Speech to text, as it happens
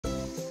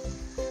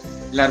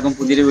എല്ലാവർക്കും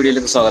പുതിയൊരു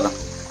വീഡിയോയിലേക്ക് സ്വാഗതം.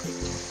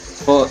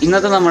 അപ്പോൾ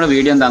ഇന്നത്തെ നമ്മുടെ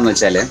വീഡിയോ എന്താണെന്ന്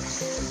വെച്ചാൽ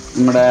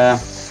നമ്മുടെ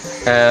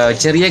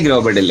ചെറിയ ഗ്രോ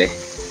ബെഡില്ലേ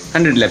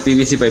കണ്ടിട്ടില്ല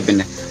PVC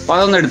പൈപ്പിൻ്റെ, അപ്പോൾ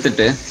അതൊന്ന്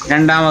എടുത്തിട്ട്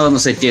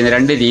രണ്ടാമതൊന്ന് സെറ്റ് ചെയ്യുന്ന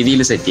രണ്ട്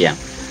രീതിയിൽ സെറ്റ് ചെയ്യാം.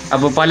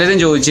 അപ്പോൾ പലരും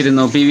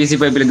ചോദിച്ചിരുന്നു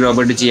PVC പൈപ്പിൽ ഗ്രോ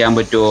ബെഡ് ചെയ്യാൻ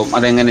പറ്റുമോ,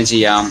 അതെങ്ങനെ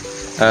ചെയ്യാം,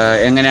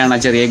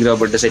 എങ്ങനെയാണ് ചെറിയ ഗ്രോ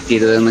ബെഡ് സെറ്റ്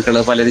ചെയ്തത്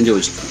എന്നൊക്കെയുള്ളത് പലരും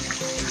ചോദിച്ചിരുന്നു.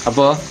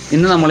 അപ്പോൾ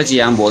ഇന്ന് നമ്മൾ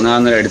ചെയ്യാൻ പോകുന്നത്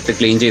അതൊന്ന് എടുത്ത്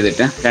ക്ലീൻ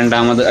ചെയ്തിട്ട്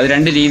രണ്ടാമത് അത്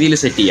രണ്ട് രീതിയിൽ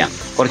സെറ്റ് ചെയ്യാം.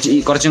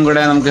 കുറച്ചും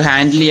കൂടെ നമുക്ക്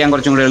ഹാൻഡിൽ ചെയ്യാൻ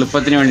കുറച്ചും കൂടെ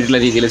എളുപ്പത്തിന് വേണ്ടിയിട്ടുള്ള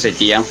രീതിയിൽ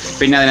സെറ്റ് ചെയ്യാം.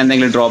 പിന്നെ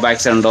അതിനെന്തെങ്കിലും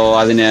ഡ്രോബാക്സ് ഉണ്ടോ,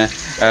 അതിന്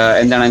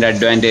എന്താണ് അതിൻ്റെ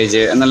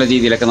അഡ്വാൻറ്റേജ് എന്നുള്ള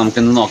രീതിയിലൊക്കെ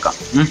നമുക്കിന്ന് നോക്കാം.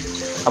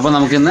 അപ്പോൾ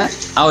നമുക്കിന്ന്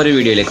ആ ഒരു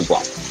വീഡിയോയിലേക്ക്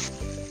പോകാം.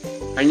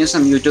 കഴിഞ്ഞ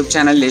ദിവസം യൂട്യൂബ്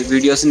ചാനലിൽ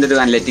വീഡിയോസിൻ്റെ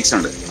ഒരു അനലറ്റിക്സ്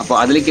ഉണ്ട്. അപ്പോൾ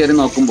അതിൽ കയറി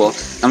നോക്കുമ്പോൾ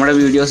നമ്മുടെ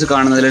വീഡിയോസ്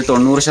കാണുന്നതിൽ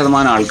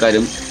 90%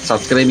 ആൾക്കാരും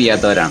സബ്സ്ക്രൈബ്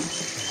ചെയ്യാത്തവരാണ്.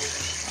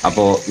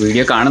 അപ്പോൾ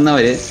വീഡിയോ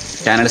കാണുന്നവർ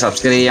ചാനൽ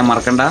സബ്സ്ക്രൈബ് ചെയ്യാൻ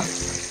മറക്കണ്ട.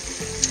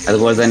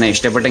 അതുപോലെ തന്നെ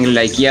ഇഷ്ടപ്പെട്ടെങ്കിൽ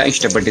ലൈക്ക് ചെയ്യുക,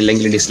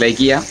 ഇഷ്ടപ്പെട്ടില്ലെങ്കിൽ ഡിസ്ലൈക്ക്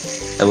ചെയ്യുക.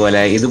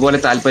 അതുപോലെ ഇതുപോലെ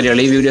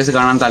താല്പര്യമുള്ള ഈ വീഡിയോസ്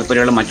കാണാൻ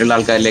താല്പര്യമുള്ള മറ്റുള്ള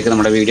ആൾക്കാരിലേക്ക്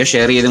നമ്മുടെ വീഡിയോ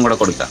ഷെയർ ചെയ്തും കൂടെ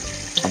കൊടുക്കുക.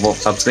 അപ്പോൾ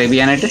സബ്സ്ക്രൈബ്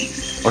ചെയ്യാനായിട്ട്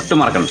ഒട്ടും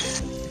മറക്കണം.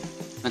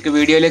 നമുക്ക്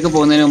വീഡിയോയിലേക്ക്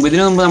പോകുന്നതിന് മുമ്പ്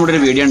ഇതിനു മുമ്പ് നമ്മുടെ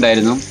ഒരു വീഡിയോ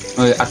ഉണ്ടായിരുന്നു,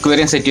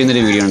 അക്വേറിയം സെറ്റ്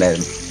ചെയ്യുന്നൊരു വീഡിയോ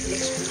ഉണ്ടായിരുന്നു.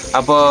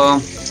 അപ്പോൾ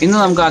ഇന്ന്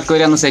നമുക്ക്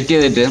അക്വേറിയം ഒന്ന് സെറ്റ്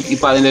ചെയ്തിട്ട്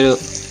ഇപ്പോൾ അതിൻ്റെ ഒരു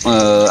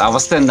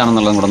അവസ്ഥ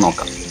എന്താണെന്നുള്ളതും കൂടെ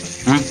നോക്കാം.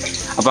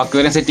 അപ്പോൾ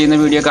അക്വേറിയം സെറ്റ് ചെയ്യുന്ന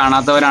വീഡിയോ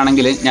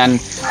കാണാത്തവരാണെങ്കിൽ ഞാൻ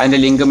അതിൻ്റെ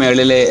ലിങ്ക്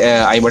മുകളിൽ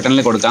ഐ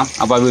ബട്ടണിൽ കൊടുക്കാം.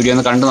 അപ്പോൾ ആ വീഡിയോ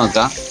ഒന്ന് കണ്ടു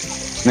നോക്കാം.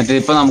 എന്നിട്ട്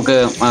ഇപ്പോൾ നമുക്ക്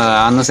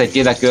അന്ന് സെറ്റ്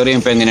ചെയ്ത അക്വേറിയം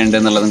ഇപ്പോൾ എങ്ങനെയുണ്ട്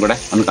എന്നുള്ളതും കൂടെ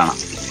ഒന്ന് കാണാം.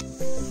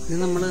 ഇത്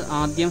നമ്മൾ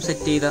ആദ്യം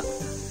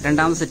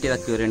രണ്ടാമത് സെറ്റ് ചെയ്ത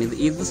അക്വേറിയാണ്.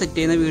 ഇത് സെറ്റ്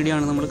ചെയ്യുന്ന വീഡിയോ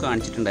ആണ് നമ്മൾ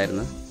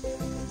കാണിച്ചിട്ടുണ്ടായിരുന്നത്.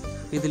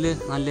 ഇതിൽ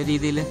നല്ല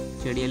രീതിയിൽ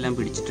ചെടിയെല്ലാം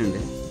പിടിച്ചിട്ടുണ്ട്.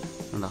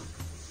 കണ്ടോ,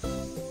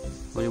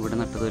 ഇവിടെ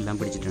നട്ടതും എല്ലാം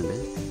പിടിച്ചിട്ടുണ്ട്.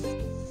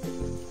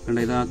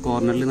 കണ്ടോ, ഇത് ആ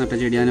കോർണറിൽ നട്ട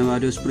ചെടിയാണ്. ആ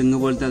ഒരു സ്പ്രിങ്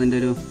പോലത്തെ അതിൻ്റെ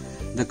ഒരു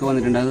ഇതൊക്കെ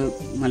വന്നിട്ടുണ്ട്. അത്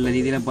നല്ല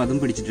രീതിയിൽ അപ്പോൾ അതും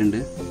പിടിച്ചിട്ടുണ്ട്.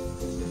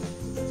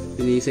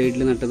 പിന്നെ ഈ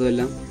സൈഡിൽ നട്ടതും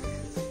എല്ലാം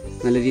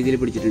നല്ല രീതിയിൽ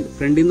പിടിച്ചിട്ടുണ്ട്.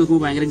 ഫ്രണ്ടിൽ നിന്ന്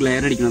നോക്കുമ്പോൾ ഭയങ്കര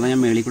ഗ്ലെയർ അടിക്കണം, അതാണ് ഞാൻ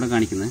മേളിൽ കൂടെ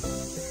കാണിക്കുന്നത്.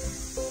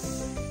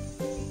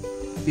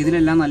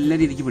 ഇതിലെല്ലാം നല്ല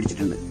രീതിക്ക്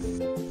പിടിച്ചിട്ടുണ്ട്.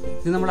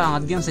 ഇത് നമ്മൾ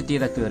ആദ്യം സെറ്റ്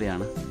ചെയ്ത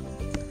അക്വേറിയാണ്.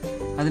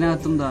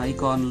 അതിനകത്തും ഈ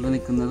കോർണറിൽ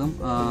നിൽക്കുന്നതും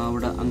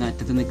അവിടെ അങ്ങ്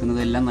അറ്റത്ത്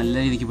നിൽക്കുന്നതും എല്ലാം നല്ല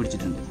രീതിക്ക്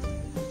പിടിച്ചിട്ടുണ്ട്.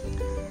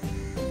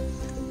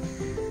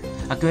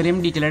 അക്വേറിയം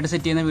ഡീറ്റെയിൽ ആയിട്ട്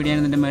സെറ്റ് ചെയ്യുന്ന വീഡിയോ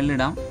ഇതിൻ്റെ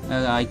മേളിലിടാം,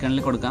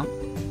 ഐക്കണിൽ കൊടുക്കാം.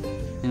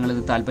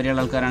 നിങ്ങളിത്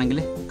താല്പര്യമുള്ള ആൾക്കാരാണെങ്കിൽ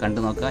കണ്ടു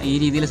നോക്കുക. ഈ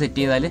രീതിയിൽ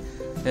സെറ്റ് ചെയ്താൽ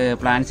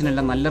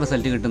പ്ലാന്റ്സിനെല്ലാം നല്ല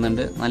റിസൾട്ട്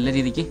കിട്ടുന്നുണ്ട്, നല്ല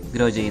രീതിക്ക്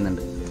ഗ്രോ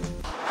ചെയ്യുന്നുണ്ട്.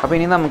 അപ്പോൾ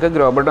ഇനി നമുക്ക്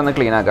ഗ്രോ ബെഡ് ഒന്ന്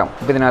ക്ലീൻ ആക്കാം.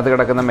 അപ്പോൾ ഇതിനകത്ത്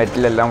കിടക്കുന്ന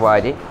മെറ്റലെല്ലാം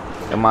വാരി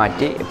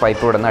മാറ്റി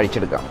പൈപ്പ് ഇവിടെ നിന്ന്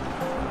അഴിച്ചെടുക്കാം.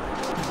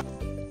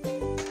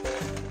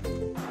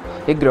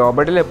 ഈ ഗ്രോ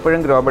ബെഡിൽ എപ്പോഴും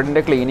ഗ്രോ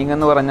ബെഡിൻ്റെ ക്ലീനിങ്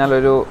എന്ന് പറഞ്ഞാൽ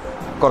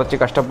കുറച്ച്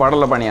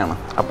കഷ്ടപ്പാടുള്ള പണിയാണ്.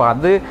 അപ്പോൾ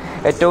അത്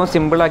ഏറ്റവും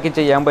സിമ്പിളാക്കി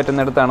ചെയ്യാൻ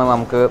പറ്റുന്നിടത്താണ്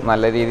നമുക്ക്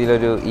നല്ല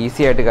രീതിയിലൊരു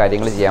ഈസി ആയിട്ട്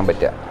കാര്യങ്ങൾ ചെയ്യാൻ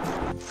പറ്റുക.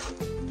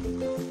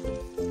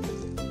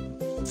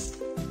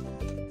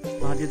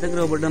 ആദ്യത്തെ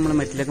ഗ്രോ ബെഡ് നമ്മൾ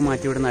മെറ്റലൊക്കെ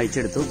മാറ്റി ഇവിടെ നിന്ന്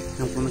അഴിച്ചെടുത്തു.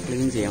 നമുക്കൊന്ന്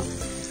ക്ലീൻ ചെയ്യാം.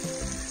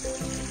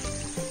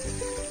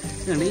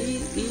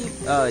 ഈ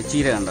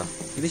ചീര കണ്ടോ,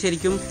 ഇത്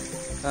ശരിക്കും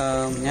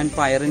ഞാൻ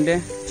പയറിൻ്റെ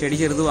ചെടി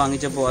ചെറുത്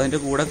വാങ്ങിച്ചപ്പോൾ അതിൻ്റെ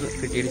കൂടെ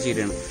കിട്ടിയൊരു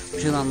ചീരയാണ്.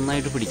 പക്ഷെ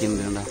നന്നായിട്ട്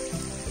പിടിക്കുന്നത് കണ്ടോ,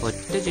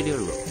 ഒറ്റ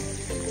ചെടിയുള്ളൂ.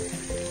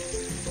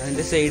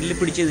 അതിൻ്റെ സൈഡിൽ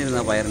പിടിച്ചു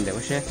നിന്നിരുന്ന പയറിൻ്റെ,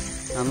 പക്ഷേ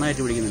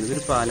നന്നായിട്ട് പിടിക്കുന്നുണ്ട്.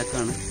 ഇതൊരു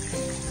പാലക്കാണ്.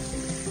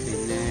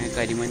 പിന്നെ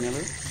കരിമഞ്ഞൾ,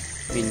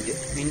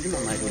 മിൻറ്റ്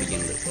നന്നായിട്ട്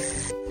പിടിക്കുന്നുണ്ട്.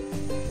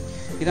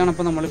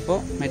 ഇതാണപ്പോൾ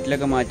നമ്മളിപ്പോൾ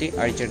മെറ്റലൊക്കെ മാറ്റി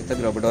അഴിച്ചെടുത്ത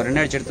ഗ്രോ ബെഡ്.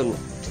 ഒരെണ്ണം അഴിച്ചെടുത്തുള്ളൂ,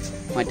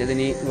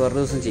 മറ്റേതിനി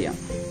വേറൊരു ദിവസം ചെയ്യാം.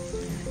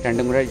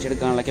 രണ്ടും കൂടെ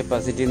അഴിച്ചെടുക്കാനുള്ള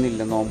കപ്പാസിറ്റി ഒന്നും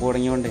ഇല്ല, നോമ്പ്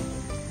തുടങ്ങിയോണ്ട്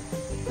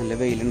നല്ല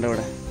വെയിലുണ്ട്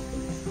അവിടെ,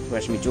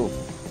 വിഷമിച്ചു പോകും.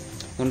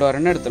 അതുകൊണ്ട്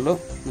ഒരെണ്ണം എടുത്തുള്ളൂ.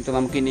 എന്നിട്ട്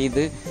നമുക്കിനി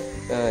ഇത്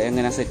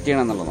എങ്ങനെ സെറ്റ്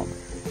ചെയ്യണം എന്നുള്ളത് നോക്കാം.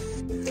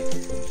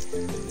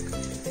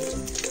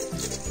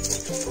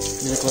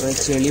 ഇതിൽ കുറേ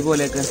ചെളി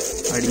പോലെയൊക്കെ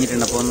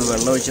അടിഞ്ഞിട്ടുണ്ട്. അപ്പോൾ ഒന്ന്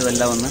വെള്ളം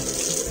ഒഴിച്ചതെല്ലാം ഒന്ന്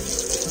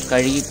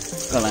കഴുകി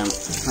കളയണം,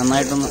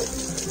 നന്നായിട്ടൊന്ന്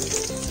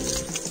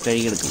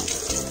കഴുകിയെടുക്കണം.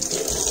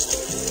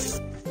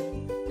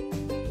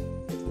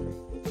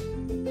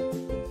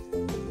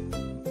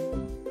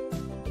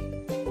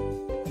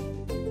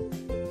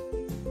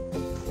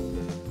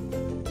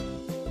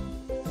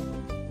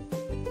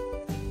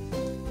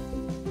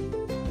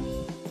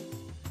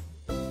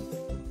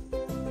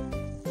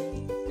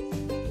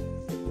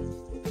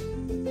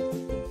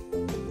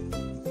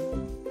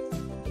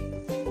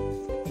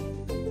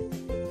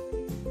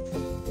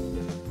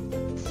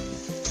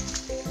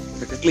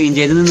 ഇതൊക്കെ ക്ലീൻ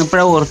ചെയ്ത്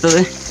നിന്നപ്പോഴാണ് ഓർത്തത്,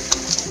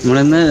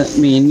 നമ്മളിന്ന്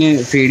മീനിന്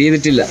ഫീഡ്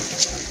ചെയ്തിട്ടില്ല,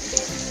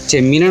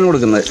 ചെമ്മീനാണ്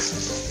കൊടുക്കുന്നത്.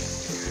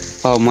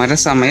 അവന്മാരുടെ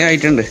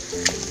സമയമായിട്ടുണ്ട്.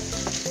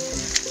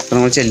 അപ്പോൾ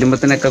നമ്മൾ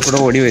ചെല്ലുമ്പോഴത്തേനൊക്കെ കൂടെ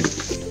ഓടി വരും.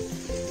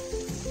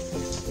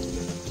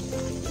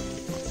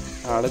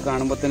 ആൾ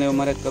കാണുമ്പോഴത്തേനെ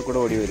അവന്മാരൊക്കെ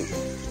കൂടെ ഓടി വരും.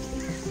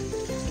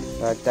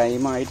 ആ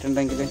ടൈം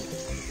ആയിട്ടുണ്ടെങ്കിൽ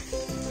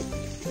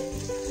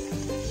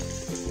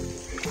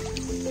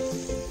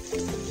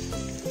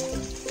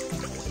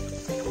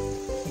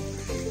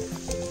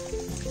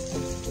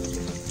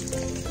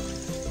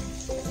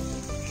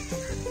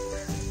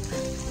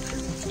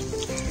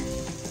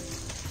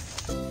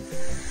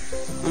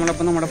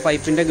നമ്മളപ്പോൾ നമ്മുടെ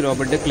പൈപ്പിൻ്റെ ഗ്രോ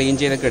ബെഡ് ക്ലീൻ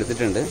ചെയ്തൊക്കെ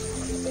എടുത്തിട്ടുണ്ട്.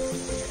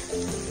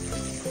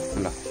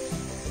 ഉണ്ടോ,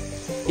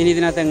 ഇനി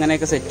ഇതിനകത്ത്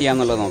എങ്ങനെയൊക്കെ സെറ്റ്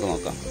ചെയ്യാമെന്നുള്ളത് നമുക്ക്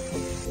നോക്കാം.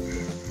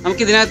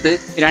 നമുക്കിതിനകത്ത്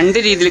രണ്ട്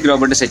രീതിയിൽ ഗ്രോ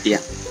ബെഡ് സെറ്റ്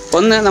ചെയ്യാം.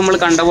 ഒന്ന് നമ്മൾ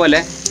കണ്ട പോലെ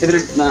ഇതിൽ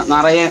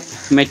നിറയെ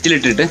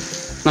മെറ്റിലിട്ടിട്ട്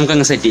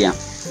നമുക്കങ്ങ് സെറ്റ് ചെയ്യാം.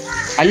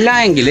 അല്ല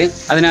എങ്കിൽ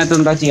അതിനകത്ത്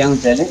എന്താ ചെയ്യാന്ന്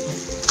വെച്ചാൽ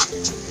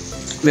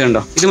ഇത്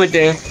കണ്ടോ, ഇത്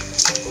മറ്റേ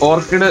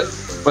ഓർക്കിഡ്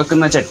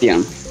വെക്കുന്ന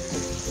ചട്ടിയാണ്.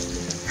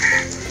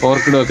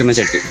 ഓർക്കിഡ് വെക്കുന്ന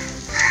ചട്ടി.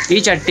 ഈ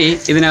ചട്ടി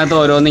ഇതിനകത്ത്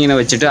ഓരോന്നിങ്ങനെ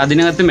വെച്ചിട്ട്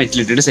അതിനകത്ത്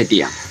മെറ്റലിട്ടിട്ട് സെറ്റ്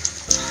ചെയ്യാം.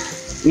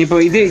 ഇനിയിപ്പോൾ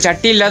ഇത്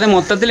ചട്ടി ഇല്ലാതെ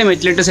മൊത്തത്തിൽ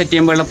മെറ്റലിട്ട് സെറ്റ്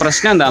ചെയ്യുമ്പോഴുള്ള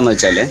പ്രശ്നം എന്താണെന്ന്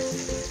വെച്ചാൽ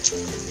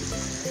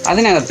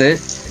അതിനകത്ത്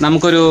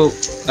നമുക്കൊരു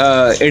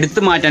എടുത്തു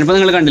മാറ്റാൻ, ഇപ്പോൾ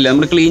നിങ്ങൾ കണ്ടില്ല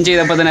നമ്മൾ ക്ലീൻ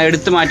ചെയ്തപ്പോൾ തന്നെ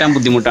എടുത്തു മാറ്റാൻ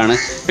ബുദ്ധിമുട്ടാണ്.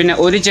 പിന്നെ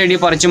ഒരു ചെടി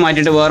പറിച്ച്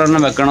മാറ്റിയിട്ട്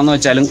വേറൊരെണ്ണം വെക്കണമെന്ന്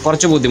വെച്ചാലും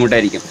കുറച്ച്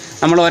ബുദ്ധിമുട്ടായിരിക്കും.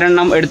 നമ്മൾ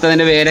ഒരെണ്ണം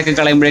എടുത്തതിൻ്റെ വേരൊക്കെ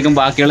കളയുമ്പോഴേക്കും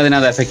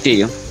ബാക്കിയുള്ളതിനകത്ത് എഫക്റ്റ്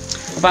ചെയ്യും.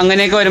 അപ്പോൾ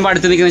അങ്ങനെയൊക്കെ വരുമ്പോൾ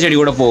അടുത്ത് നിൽക്കുന്ന ചെടി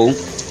കൂടെ പോകും.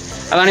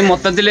 അതാണ് ഈ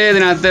മൊത്തത്തിൽ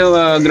ഇതിനകത്ത്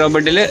ഗ്രോ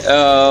ബെഡിൽ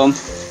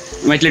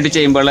മെറ്റലിട്ട്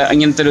ചെയ്യുമ്പോൾ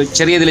ഇങ്ങനത്തെ ഒരു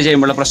ചെറിയ ഇതിൽ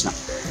ചെയ്യുമ്പോഴുള്ള പ്രശ്നം.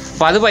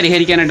 അപ്പോൾ അത്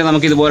പരിഹരിക്കാനായിട്ട്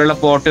നമുക്ക് ഇതുപോലുള്ള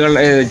പോട്ടുകൾ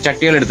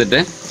ചട്ടികൾ എടുത്തിട്ട്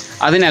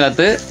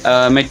അതിനകത്ത്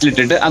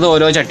മെറ്റലിട്ടിട്ട് അത്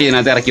ഓരോ ചട്ടി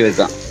ഇതിനകത്ത് ഇറക്കി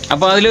വെക്കുക.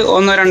 അപ്പോൾ അതിൽ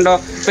 1 2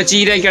 ഇപ്പോൾ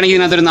ചീരയൊക്കെ ആണെങ്കിൽ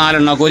ഇതിനകത്തൊരു 4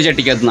 എണ്ണമൊക്കെ ഒരു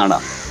ചട്ടിക്കകത്ത്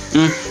നടാം.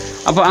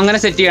 അപ്പോൾ അങ്ങനെ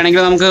സെറ്റ്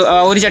ചെയ്യുകയാണെങ്കിൽ നമുക്ക്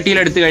ഒരു ചട്ടിയിൽ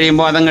എടുത്ത്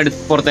കഴിയുമ്പോൾ അതങ്ങ്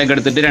പുറത്തേക്ക്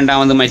എടുത്തിട്ട്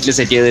രണ്ടാമത് മെറ്റൽ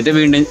സെറ്റ് ചെയ്തിട്ട്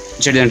വീണ്ടും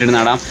ചെടി നട്ടിട്ട്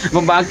നടാം.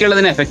 അപ്പോൾ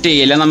ബാക്കിയുള്ളതിന് എഫക്റ്റ്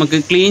ചെയ്യില്ല. നമുക്ക്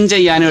ക്ലീൻ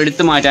ചെയ്യാനും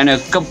എടുത്ത് മാറ്റാനും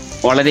ഒക്കെ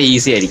വളരെ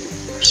ഈസി ആയിരിക്കും.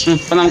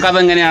 അപ്പോൾ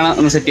നമുക്കതെങ്ങനെയാണ്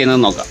ഒന്ന് സെറ്റ്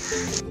ചെയ്യുന്നത് നോക്കാം.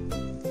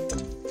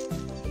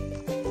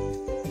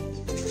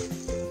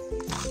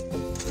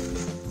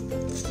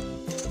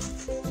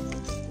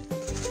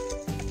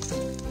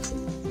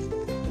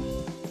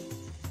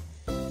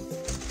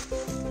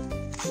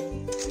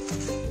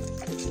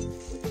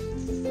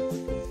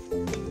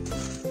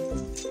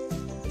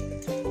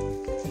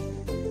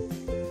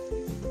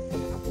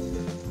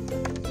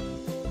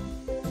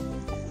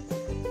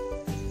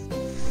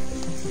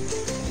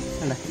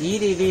 ഈ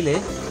രീതിയിൽ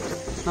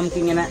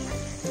നമുക്കിങ്ങനെ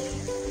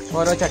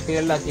ഓരോ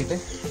ചട്ടികളിലാക്കിയിട്ട്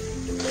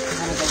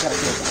അങ്ങനത്തെ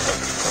ഇറക്കി വെക്കാം.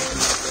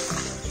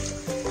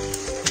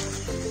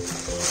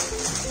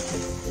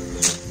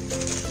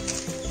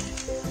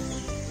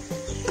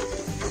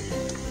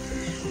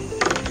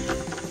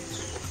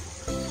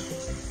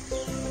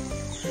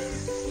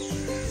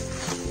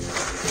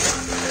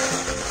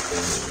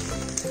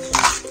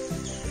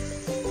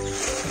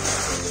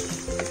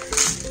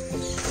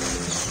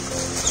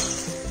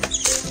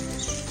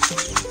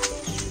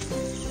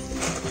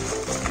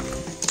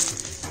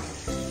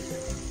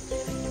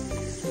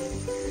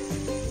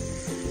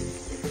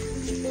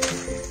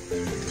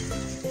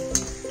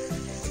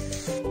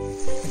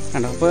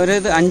 കണ്ടോ, അപ്പോൾ ഒരു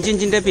 5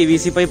 ഇഞ്ചിൻ്റെ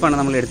PVC പൈപ്പാണ്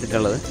നമ്മൾ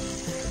എടുത്തിട്ടുള്ളത്.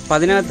 അപ്പോൾ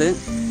അതിനകത്ത്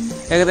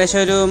ഏകദേശം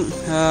ഒരു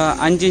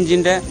 5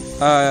 ഇഞ്ചിൻ്റെ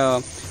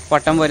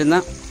വട്ടം വരുന്ന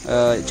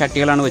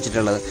ചട്ടികളാണ്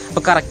വെച്ചിട്ടുള്ളത്.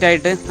 അപ്പോൾ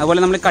കറക്റ്റായിട്ട്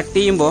അതുപോലെ നമ്മൾ കട്ട്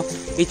ചെയ്യുമ്പോൾ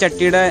ഈ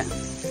ചട്ടിയുടെ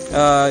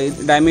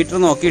ഡയമീറ്റർ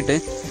നോക്കിയിട്ട്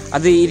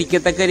അത്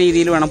ഇരിക്കത്തക്ക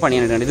രീതിയിൽ വേണം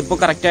പണിയാനായിട്ട്. ഇതിപ്പോൾ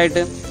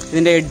കറക്റ്റായിട്ട്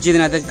ഇതിൻ്റെ എഡ്ജ്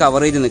ഇതിനകത്ത്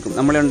കവർ ചെയ്ത് നിൽക്കും.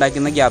 നമ്മൾ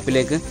ഉണ്ടാക്കുന്ന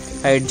ഗ്യാപ്പിലേക്ക്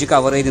ആ എഡ്ജ്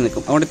കവർ ചെയ്ത്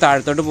നിൽക്കും. അതുകൊണ്ട്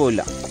താഴത്തോട്ട്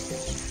പോവില്ല.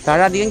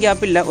 താഴെ അധികം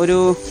ഗ്യാപ്പില്ല, ഒരു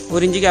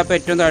 1 ഇഞ്ച് ഗ്യാപ്പ്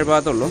ഏറ്റവും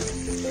താഴ്ഭാഗത്തുള്ളൂ.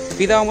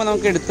 ഇതാകുമ്പോൾ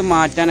നമുക്ക് എടുത്ത്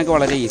മാറ്റാനൊക്കെ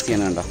വളരെ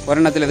ഈസിയാണ്. കണ്ടോ,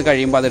 ഒരെണ്ണത്തിൽ അത്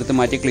കഴിയുമ്പോൾ അതെടുത്ത്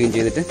മാറ്റി ക്ലീൻ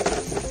ചെയ്തിട്ട്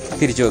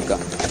തിരിച്ചു വെക്കുക.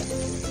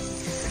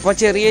 അപ്പോൾ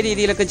ചെറിയ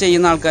രീതിയിലൊക്കെ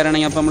ചെയ്യുന്ന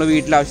ആൾക്കാരാണെങ്കിൽ അപ്പോൾ നമ്മൾ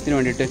വീട്ടിലാവശ്യത്തിന്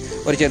വേണ്ടിയിട്ട്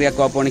ഒരു ചെറിയ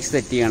അക്വാപോണിക്സ്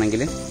സെറ്റ്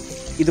ചെയ്യുകയാണെങ്കിൽ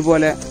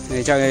ഇതുപോലെ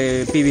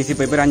PVC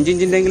പൈപ്പ് ഒരു 5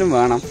 ഇഞ്ചിൻ്റെങ്കിലും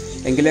വേണം.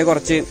 എങ്കിലേ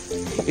കുറച്ച്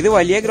ഇത്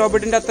വലിയ ഗ്രോ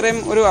ബെഡിൻ്റെ അത്ര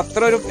ഒരു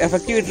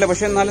എഫക്റ്റ് കിട്ടില്ല.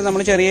 പക്ഷേ എന്നാലും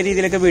നമ്മൾ ചെറിയ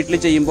രീതിയിലൊക്കെ വീട്ടിൽ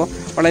ചെയ്യുമ്പോൾ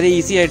വളരെ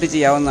ഈസി ആയിട്ട്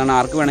ചെയ്യാവുന്നതാണ്.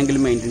 ആർക്ക്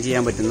വേണമെങ്കിലും മെയിൻറ്റെയിൻ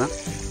ചെയ്യാൻ പറ്റുന്ന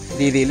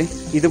രീതിയിൽ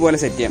ഇതുപോലെ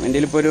സെറ്റ് ചെയ്യാം.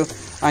 എൻ്റെ ഇപ്പോൾ ഒരു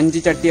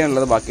 5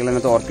 ചട്ടിയാണുള്ളത്,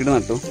 ബാക്കിയുള്ളതിനകത്ത് ഓർക്കിഡ്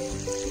നട്ടു.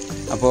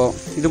 അപ്പോൾ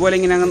ഇതുപോലെ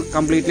ഇങ്ങനെ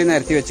കംപ്ലീറ്റ്ലി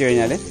നിരത്തി വെച്ച്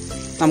കഴിഞ്ഞാൽ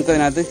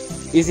നമുക്കതിനകത്ത്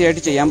ഈസി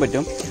ആയിട്ട് ചെയ്യാൻ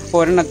പറ്റും. അപ്പോൾ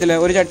ഒരെണ്ണത്തിൽ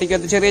ഒരു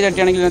ചട്ടിക്കകത്ത് ചെറിയ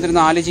ചട്ടിയാണെങ്കിൽ ഇതിനകത്ത്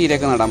 4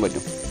 ചീരയൊക്കെ നടാൻ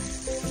പറ്റും.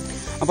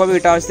 അപ്പോൾ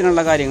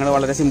വീട്ടാവശ്യത്തിനുള്ള കാര്യങ്ങൾ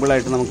വളരെ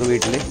സിമ്പിളായിട്ട് നമുക്ക്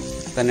വീട്ടിൽ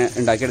തന്നെ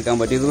ഉണ്ടാക്കിയെടുക്കാൻ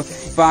പറ്റും. ഇത്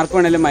ഇപ്പോൾ ആർക്ക്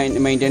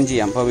വേണമെങ്കിലും മെയിൻറ്റെയിൻ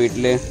ചെയ്യാം. അപ്പോൾ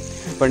വീട്ടിൽ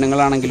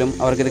പെണ്ണുങ്ങളാണെങ്കിലും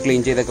അവർക്കിത്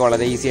ക്ലീൻ ചെയ്തൊക്കെ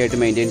വളരെ ഈസി ആയിട്ട്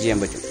മെയിൻറ്റെയിൻ ചെയ്യാൻ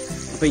പറ്റും.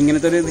 അപ്പോൾ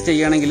ഇങ്ങനത്തെ ഒരു ഇത്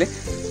ചെയ്യുകയാണെങ്കിൽ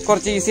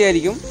കുറച്ച് ഈസി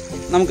ആയിരിക്കും.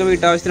 നമുക്ക്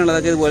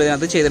വീട്ടാവശ്യത്തിനുള്ളതൊക്കെ ഇതുപോലെ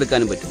ഇതിനകത്ത്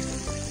ചെയ്തെടുക്കാനും പറ്റും.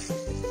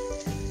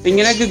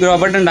 ഇങ്ങനെയൊക്കെ ഗ്രോ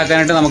ബെഡ്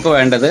ഉണ്ടാക്കാനായിട്ട് നമുക്ക്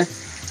വേണ്ടത്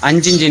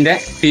 5 ഇഞ്ചിൻ്റെ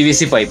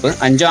PVC പൈപ്പ്,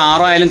 5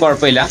 6 ആയാലും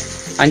കുഴപ്പമില്ല.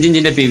 5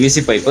 ഇഞ്ചിൻ്റെ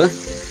PVC പൈപ്പ്,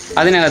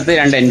 അതിനകത്ത്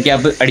 2 എൻ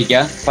ക്യാപ്പ് അടിക്കുക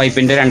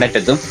പൈപ്പിൻ്റെ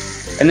രണ്ടറ്റത്തും.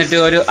 എന്നിട്ട്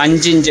ഒരു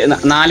 5 ഇഞ്ച്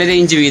 4.5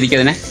 ഇഞ്ച് വീതിക്ക്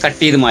അതിനെ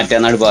കട്ട് ചെയ്ത് മാറ്റുക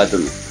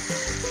നടുഭാഗത്തുനിന്ന്.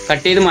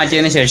 കട്ട് ചെയ്ത്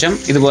മാറ്റിയതിന് ശേഷം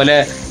ഇതുപോലെ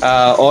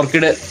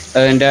ഓർക്കിഡ്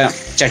അതിൻ്റെ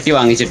ചട്ടി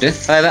വാങ്ങിച്ചിട്ട്,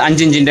 അതായത്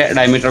 5 ഇഞ്ചിൻ്റെ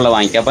ഡയമീറ്ററുള്ള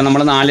വാങ്ങിക്കുക. അപ്പോൾ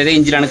നമ്മൾ 4.5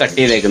 ഇഞ്ചിലാണ് കട്ട്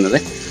ചെയ്തേക്കുന്നത്.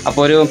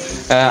 അപ്പോൾ ഒരു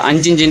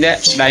 5 ഇഞ്ചിൻ്റെ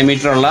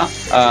ഡയമീറ്ററുള്ള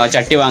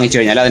ചട്ടി വാങ്ങിച്ചു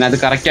കഴിഞ്ഞാൽ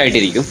അതിനകത്ത്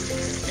കറക്റ്റായിട്ടിരിക്കും.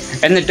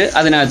 എന്നിട്ട്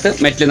അതിനകത്ത്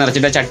മെറ്റൽ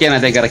നിറച്ചിട്ട് ചട്ടി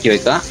അതിനകത്തേക്ക് ഇറക്കി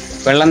വെക്കുക.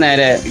 വെള്ളം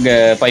നേരെ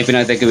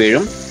പൈപ്പിനകത്തേക്ക്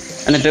വീഴും.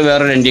 എന്നിട്ട്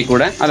വേറൊരു എൻഡിൽ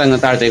കൂടെ അതങ്ങ്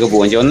താഴത്തേക്ക്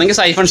പോവുകയും ചെയ്യും. ഒന്നെങ്കിൽ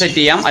സൈഫൺ സെറ്റ്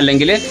ചെയ്യാം,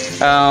 അല്ലെങ്കിൽ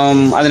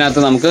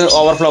അതിനകത്ത് നമുക്ക്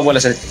ഓവർഫ്ലോ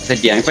പോലെ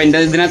സെറ്റ് ചെയ്യാം. ഇപ്പോൾ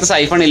ഇതിനകത്ത്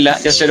സൈഫൺ ഇല്ല,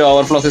 ജസ്റ്റ് ഒരു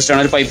ഓവർഫ്ലോ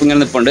സിസ്റ്റമാണ്. ഒരു പൈപ്പ്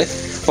ഇങ്ങനെ നിൽപ്പുണ്ട്.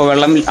 അപ്പോൾ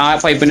വെള്ളം ആ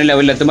പൈപ്പിൻ്റെ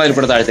ലെവലിലെത്തുമ്പോൾ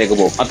അതിൽക്കൂടെ താഴത്തേക്ക്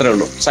പോകും. അത്രേ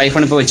ഉള്ളൂ.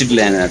 സൈഫൺ ഇപ്പോൾ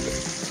വെച്ചിട്ടില്ല അതിനകത്ത്.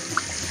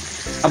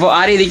 അപ്പോൾ ആ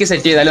രീതിക്ക്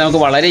സെറ്റ് ചെയ്താൽ നമുക്ക്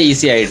വളരെ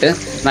ഈസി ആയിട്ട്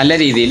നല്ല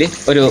രീതിയിൽ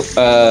ഒരു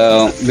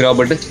ഗ്രോ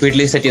ബെഡ്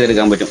വീട്ടിൽ സെറ്റ്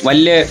ചെയ്തെടുക്കാൻ പറ്റും.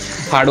 വലിയ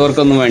ഹാർഡ്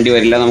വർക്കൊന്നും വേണ്ടി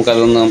വരില്ല.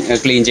 നമുക്കതൊന്ന്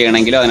ക്ലീൻ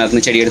ചെയ്യണമെങ്കിലോ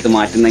അതിനകത്ത് ചെടിയെടുത്ത്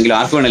മാറ്റുന്നെങ്കിലോ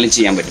ആർക്ക് വേണമെങ്കിലും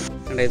ചെയ്യാൻ പറ്റും.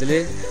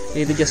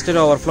 ഇത് ജസ്റ്റ് ഒരു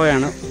ഓവർഫ്ലോ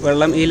ആണ്.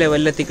 വെള്ളം ഈ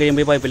ലെവലിൽ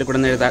എത്തിക്കഴിയുമ്പോൾ ഈ പൈപ്പിൽ കൂടെ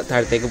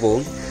താഴത്തേക്ക്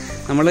പോകും.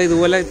 നമ്മൾ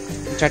ഇതുപോലെ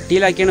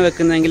ചട്ടിയിലാക്കിയാണ്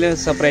വെക്കുന്നതെങ്കിൽ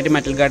സെപ്പറേറ്റ്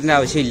മെറ്റൽ ഗാർഡിൻ്റെ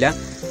ആവശ്യമില്ല.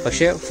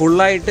 പക്ഷേ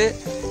ഫുള്ളായിട്ട്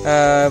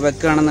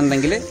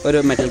വെക്കുകയാണെന്നുണ്ടെങ്കിൽ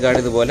ഒരു മെറ്റൽ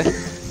ഗാർഡ് ഇതുപോലെ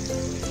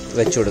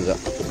വെച്ചു കൊടുക്കുക.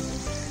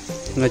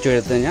 എന്ന് വെച്ച്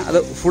എടുത്തു കഴിഞ്ഞാൽ അത്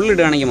ഫുൾ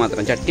ഇടുകയാണെങ്കിൽ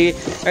മാത്രം. ചട്ടി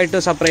ആയിട്ട്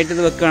സെപ്പറേറ്റ്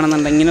ഇത്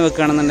വെക്കുകയാണെന്നുണ്ടെങ്കിൽ ഇങ്ങനെ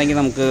വെക്കുകയാണെന്നുണ്ടെങ്കിൽ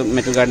നമുക്ക്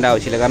മെറ്റൽ ഗാർഡിൻ്റെ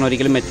ആവശ്യമില്ല. കാരണം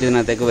ഒരിക്കലും മെറ്റൽ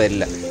ഇതിനകത്തേക്ക്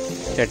വരില്ല.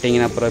 ചട്ടി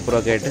ഇങ്ങനെ അപ്പുറം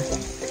ഇപ്പുറമൊക്കെ ആയിട്ട്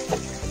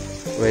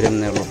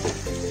വരുന്നേ ഉള്ളൂ.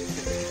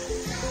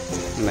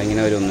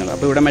 ഇങ്ങനെ വരുന്നേ ഉള്ളൂ.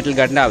 അപ്പോൾ ഇവിടെ മെറ്റൽ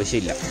ഗാർഡിൻ്റെ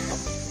ആവശ്യമില്ല.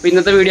 അപ്പോൾ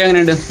ഇന്നത്തെ വീഡിയോ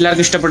എങ്ങനെയുണ്ട്?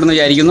 എല്ലാവർക്കും ഇഷ്ടപ്പെടുന്നു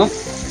വിചാരിക്കുന്നു.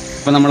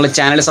 അപ്പോൾ നമ്മൾ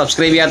ചാനൽ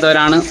സബ്സ്ക്രൈബ്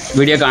ചെയ്യാത്തവരാണ്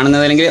വീഡിയോ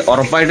കാണുന്നതെങ്കിൽ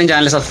ഉറപ്പായിട്ടും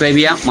ചാനൽ സബ്സ്ക്രൈബ്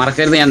ചെയ്യുക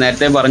മറക്കരുത്. ഞാൻ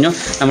നേരത്തെ പറഞ്ഞു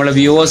നമ്മുടെ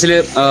വ്യൂവേഴ്സിൽ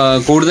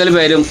കൂടുതൽ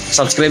പേരും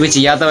സബ്സ്ക്രൈബ്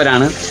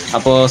ചെയ്യാത്തവരാണ്.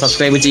 അപ്പോൾ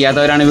സബ്സ്ക്രൈബ്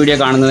ചെയ്യാത്തവരാണ് വീഡിയോ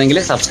കാണുന്നതെങ്കിൽ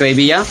സബ്സ്ക്രൈബ്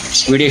ചെയ്യുക.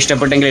 വീഡിയോ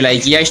ഇഷ്ടപ്പെട്ടെങ്കിൽ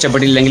ലൈക്ക് ചെയ്യുക,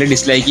 ഇഷ്ടപ്പെട്ടില്ലെങ്കിൽ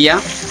ഡിസ്ലൈക്ക്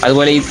ചെയ്യുക.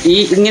 അതുപോലെ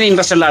ഇങ്ങനെ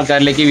ഇൻട്രസ്റ്റ് ഉള്ള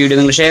ആൾക്കാരിലേക്ക് വീഡിയോ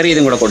നിങ്ങൾ ഷെയർ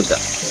ചെയ്തും കൂടെ കൊടുക്കുക.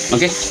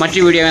 ഓക്കെ,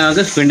 മറ്റൊരു വീഡിയോ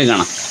നമുക്ക് വീണ്ടും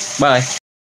കാണാം. ബൈ.